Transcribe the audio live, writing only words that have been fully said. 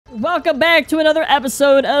Welcome back to another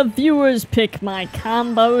episode of Viewers Pick My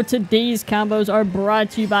Combo. Today's combos are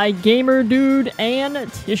brought to you by Gamer Dude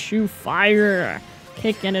and Tissue Fire.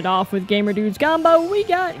 Kicking it off with Gamer Dude's combo, we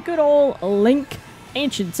got good old Link,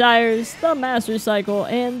 Ancient Tires, the Master Cycle,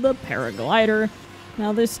 and the Paraglider.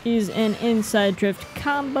 Now this is an inside drift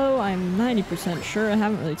combo. I'm 90% sure. I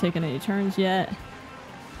haven't really taken any turns yet.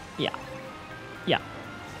 Yeah.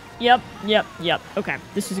 Yep. Okay,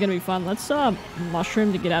 this is gonna be fun. Let's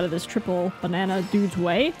mushroom to get out of this triple banana dude's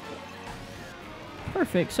way.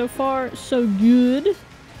 Perfect. So far, so good.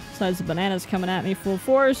 Besides the bananas coming at me full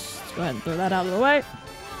force. Let's go ahead and throw that out of the way.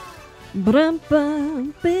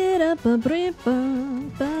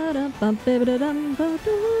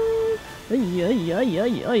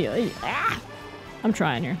 I'm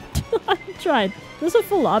trying here. I'm trying. This is a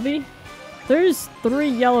full lobby. There's 3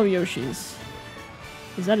 yellow Yoshis.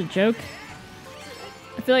 Is that a joke?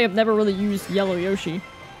 I feel like I've never really used yellow Yoshi.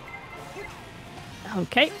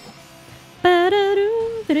 Okay. Let's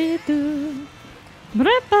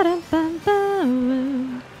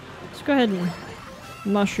go ahead and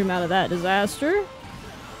mushroom out of that disaster.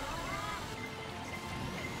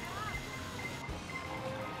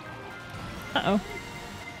 Uh-oh.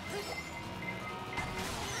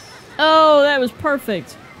 Oh, that was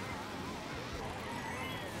perfect.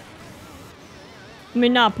 I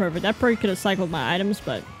mean, not perfect. I probably could have cycled my items,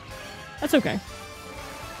 but that's okay.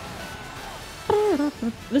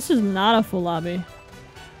 This is not a full lobby.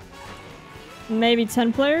 Maybe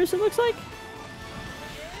 10 players, it looks like?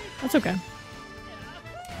 That's okay.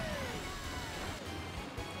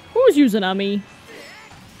 Who's using Ummy?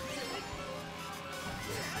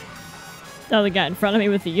 Oh, the guy in front of me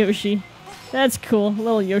with the Yoshi. That's cool. A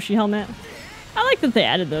little Yoshi helmet. I like that they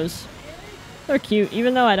added those. They're cute,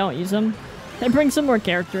 even though I don't use them. They bring some more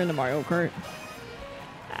character into Mario Kart.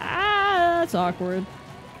 Ah, that's awkward.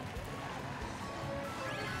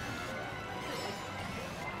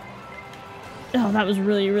 Oh, that was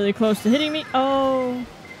really, really close to hitting me. Oh.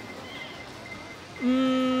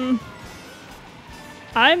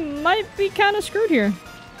 I might be kind of screwed here.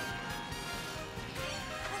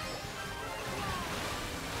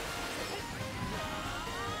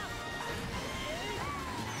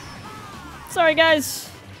 Sorry, guys.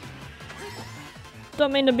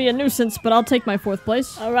 Don't mean to be a nuisance, but I'll take my 4th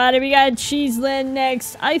place. Alrighty, we got Cheeseland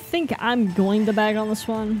next. I think I'm going to bag on this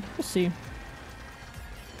one. We'll see.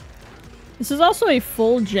 This is also a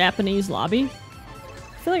full Japanese lobby.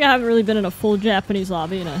 I feel like I haven't really been in a full Japanese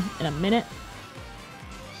lobby in a minute.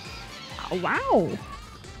 Oh, wow.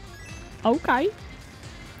 Okay.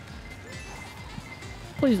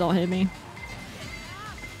 Please don't hit me.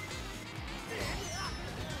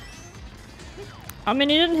 I mean,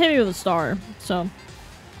 he didn't hit me with a star, so...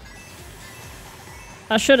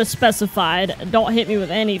 I should have specified, don't hit me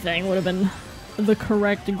with anything, would have been the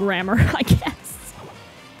correct grammar, I guess.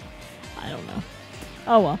 I don't know.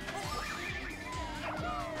 Oh well.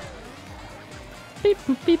 Beep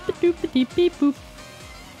boop beep ba doop ba deep beep boop.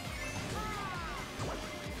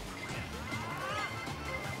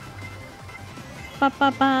 Ba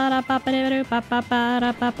ba ba da ba ba dee ba ba ba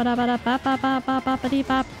da ba ba da ba da ba ba ba ba ba ba dee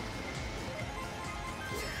bop.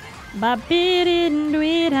 Ba be dee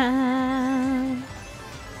dee da.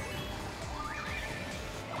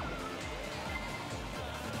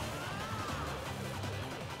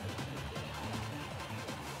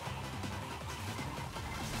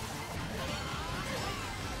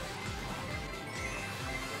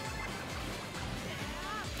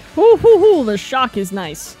 Ooh, the shock is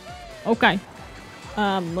nice. Okay.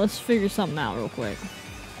 Let's figure something out real quick.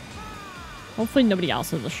 Hopefully nobody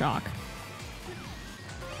else has a shock.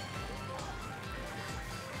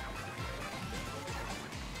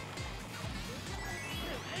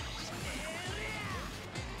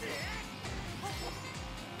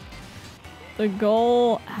 The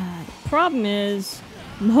goal... the problem is,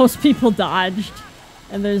 most people dodged,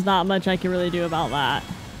 and there's not much I can really do about that.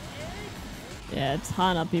 Yeah, a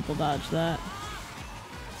ton of people dodged that.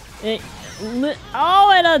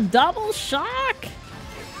 Oh, and a double shock!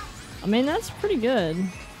 I mean, that's pretty good.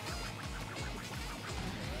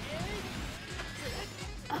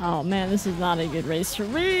 Oh man, this is not a good race for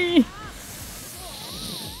me!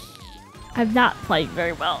 I've not played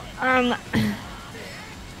very well.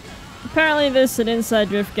 Apparently this and inside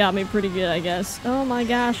drift got me pretty good, I guess. Oh my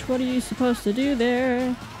gosh, what are you supposed to do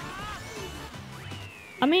there?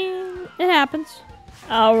 I mean, it happens.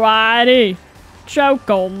 Alrighty.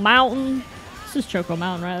 Choco Mountain. This is Choco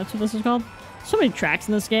Mountain, right? That's what this is called? So many tracks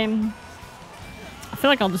in this game. I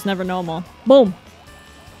feel like I'll just never know them all. Boom.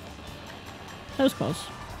 That was close.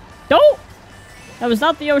 Don't! That was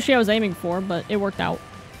not the Yoshi I was aiming for, but it worked out.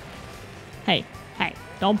 Hey, hey,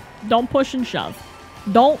 don't push and shove.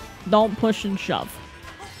 Don't push and shove.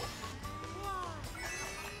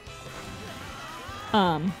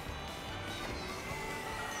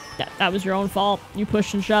 That was your own fault. You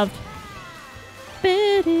pushed and shoved.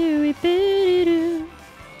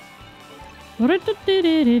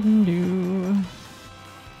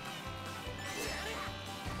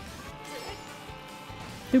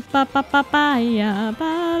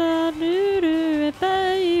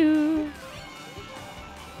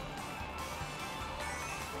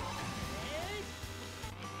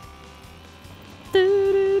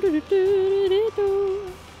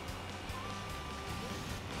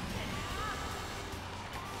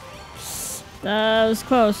 That was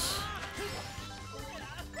close.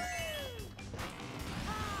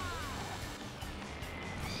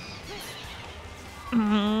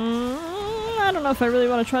 I don't know if I really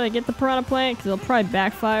want to try to get the piranha plant because it'll probably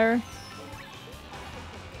backfire.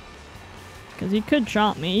 Because he could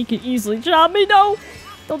chomp me. He could easily chomp me. No!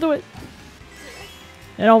 Don't do it.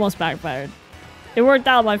 It almost backfired. It worked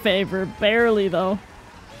out in my favor. Barely, though.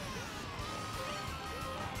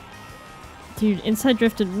 Dude, inside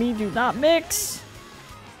drift and me do not mix.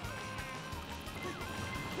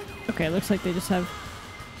 Okay, looks like they just have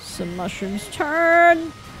some mushrooms.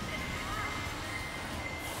 Turn!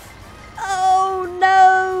 Oh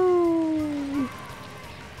no!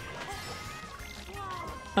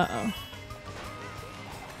 Uh-oh.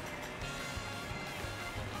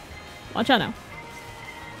 Watch out now.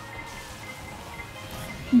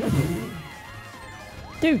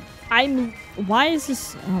 Dude, why is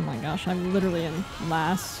this? Oh my gosh, I'm literally in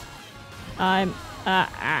last. I'm,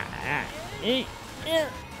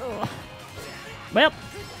 well,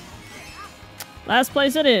 last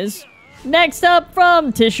place it is. Next up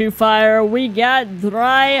from Tissue Fire, we got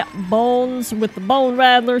Dry Bones with the Bone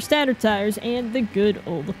Rattler, standard tires, and the good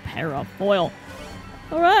old parafoil.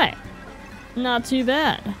 Alright. Not too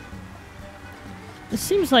bad. It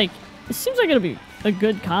seems like it'll be a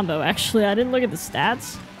good combo, actually. I didn't look at the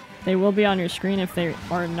stats. They will be on your screen if they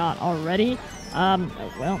are not already.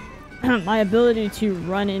 Well, my ability to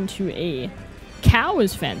run into a cow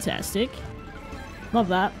is fantastic. Love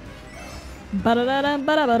that. Ba-da-da-da,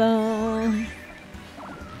 ba-da-ba-da.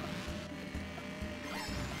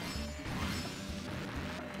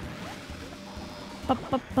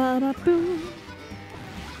 Ba-ba-ba-da-boo.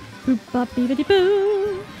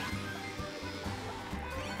 Boop-ba-bee-ba-dee-boo.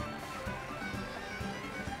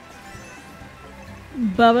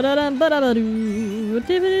 Ba-ba-da-dum, ba-da-ba-doo.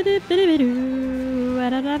 Dee-ba-dee-dee-ba-dee-ba-doo.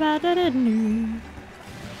 Wa-da-da-ba-da-da-doo.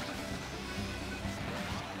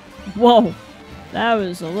 Whoa. That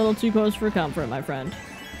was a little too close for comfort, my friend.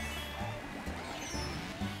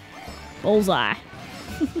 Bullseye.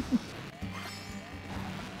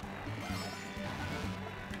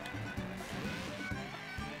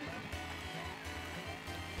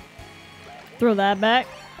 Throw that back.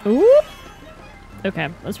 Ooh. Okay,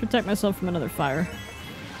 let's protect myself from another fire.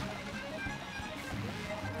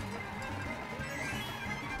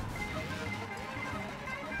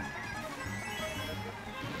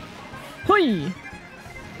 Hoi!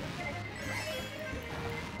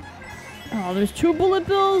 Oh, there's 2 bullet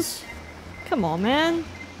bills? Come on, man.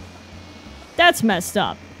 That's messed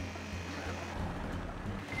up.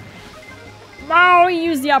 Oh, he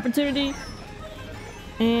used the opportunity.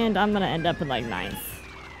 And I'm gonna end up in like 9th.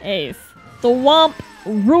 8th. The Womp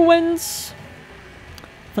Ruins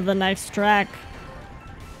for the next track.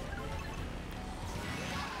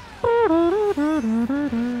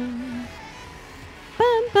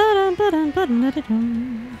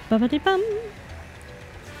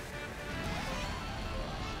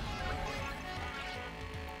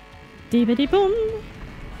 Deebity boom.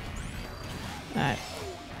 Alright.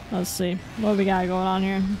 Let's see. What we got going on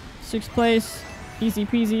here? 6th place. Easy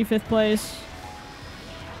peasy. 5th place.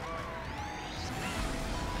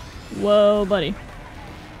 Whoa, buddy.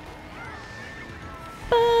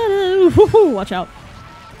 Watch out.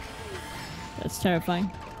 That's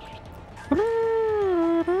terrifying.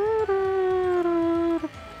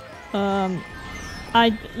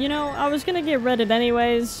 I was gonna get Reddit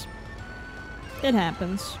anyways. It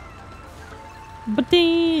happens. I'm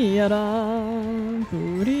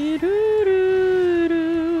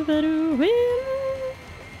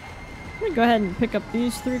gonna go ahead and pick up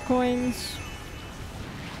these 3 coins.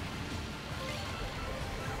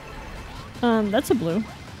 That's a blue.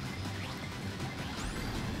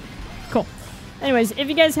 Cool. Anyways, if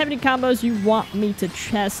you guys have any combos you want me to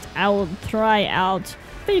test out, try out,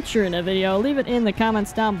 feature in a video, leave it in the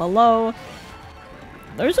comments down below.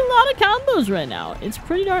 There's a lot of combos right now. It's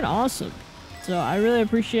pretty darn awesome. So I really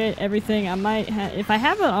appreciate everything. I might if I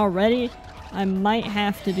haven't already, I might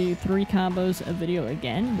have to do 3 combos a video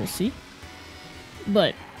again. We'll see.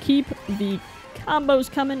 But keep the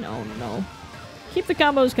combos coming. Oh no. Keep the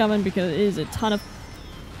combos coming because it is a ton of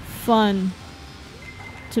fun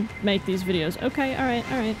to make these videos. Okay, alright,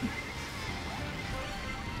 alright.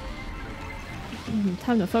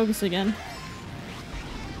 Time to focus again.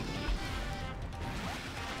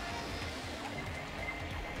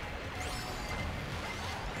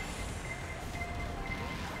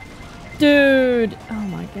 Dude! Oh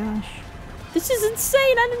my gosh. This is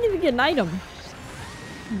insane! I didn't even get an item.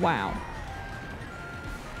 Wow.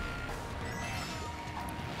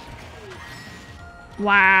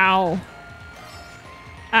 Wow.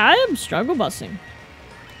 I am struggle busing.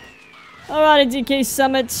 Alright, DK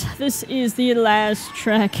Summit. This is the last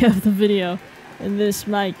track of the video. And this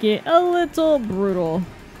might get a little brutal.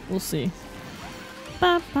 We'll see.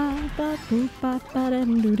 Ba ba ba boo ba ba da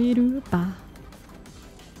doo dee doo ba.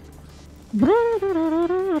 I'm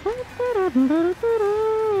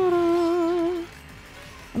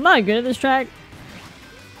not good at this track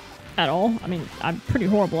at all. I mean, I'm pretty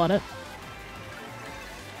horrible at it.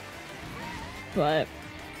 But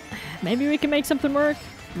maybe we can make something work.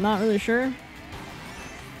 I'm not really sure.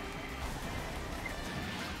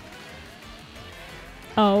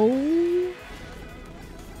 Oh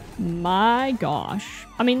my gosh.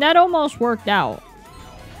 I mean, that almost worked out.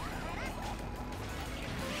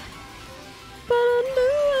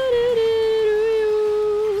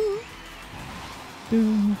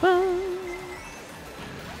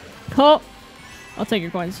 Oh! I'll take your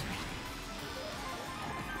coins.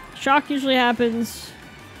 Shock usually happens.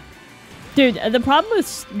 Dude, the problem with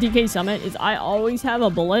DK Summit is I always have a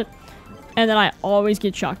bullet, and then I always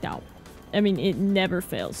get shocked out. I mean, it never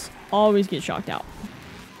fails. Always get shocked out.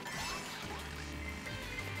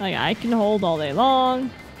 Like, I can hold all day long.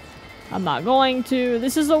 I'm not going to.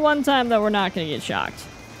 This is the one time that we're not going to get shocked.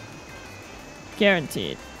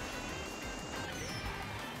 Guaranteed.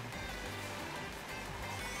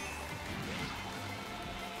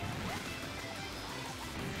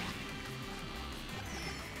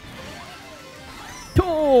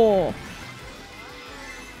 Oh!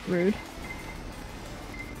 Rude.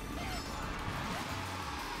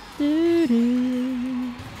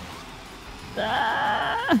 Doo-doo.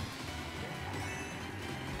 Ah!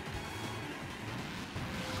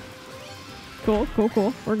 Cool, cool,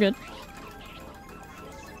 cool. We're good.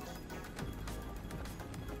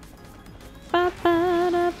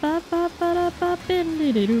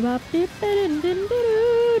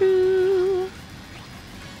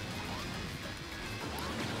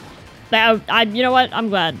 You know what? I'm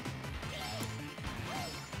glad.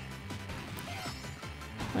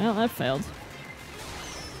 Well, that failed.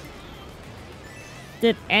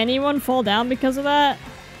 Did anyone fall down because of that?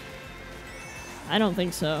 I don't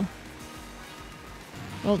think so.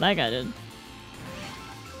 Well, that guy did.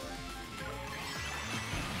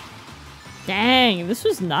 Dang, this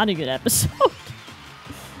was not a good episode.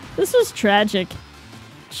 This was tragic.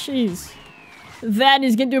 Jeez. That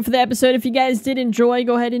is gonna do it for the episode. If you guys did enjoy,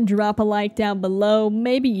 go ahead and drop a like down below.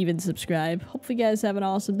 Maybe even subscribe. Hopefully you guys have an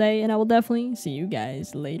awesome day, and I will definitely see you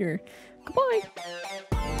guys later.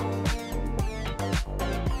 Goodbye.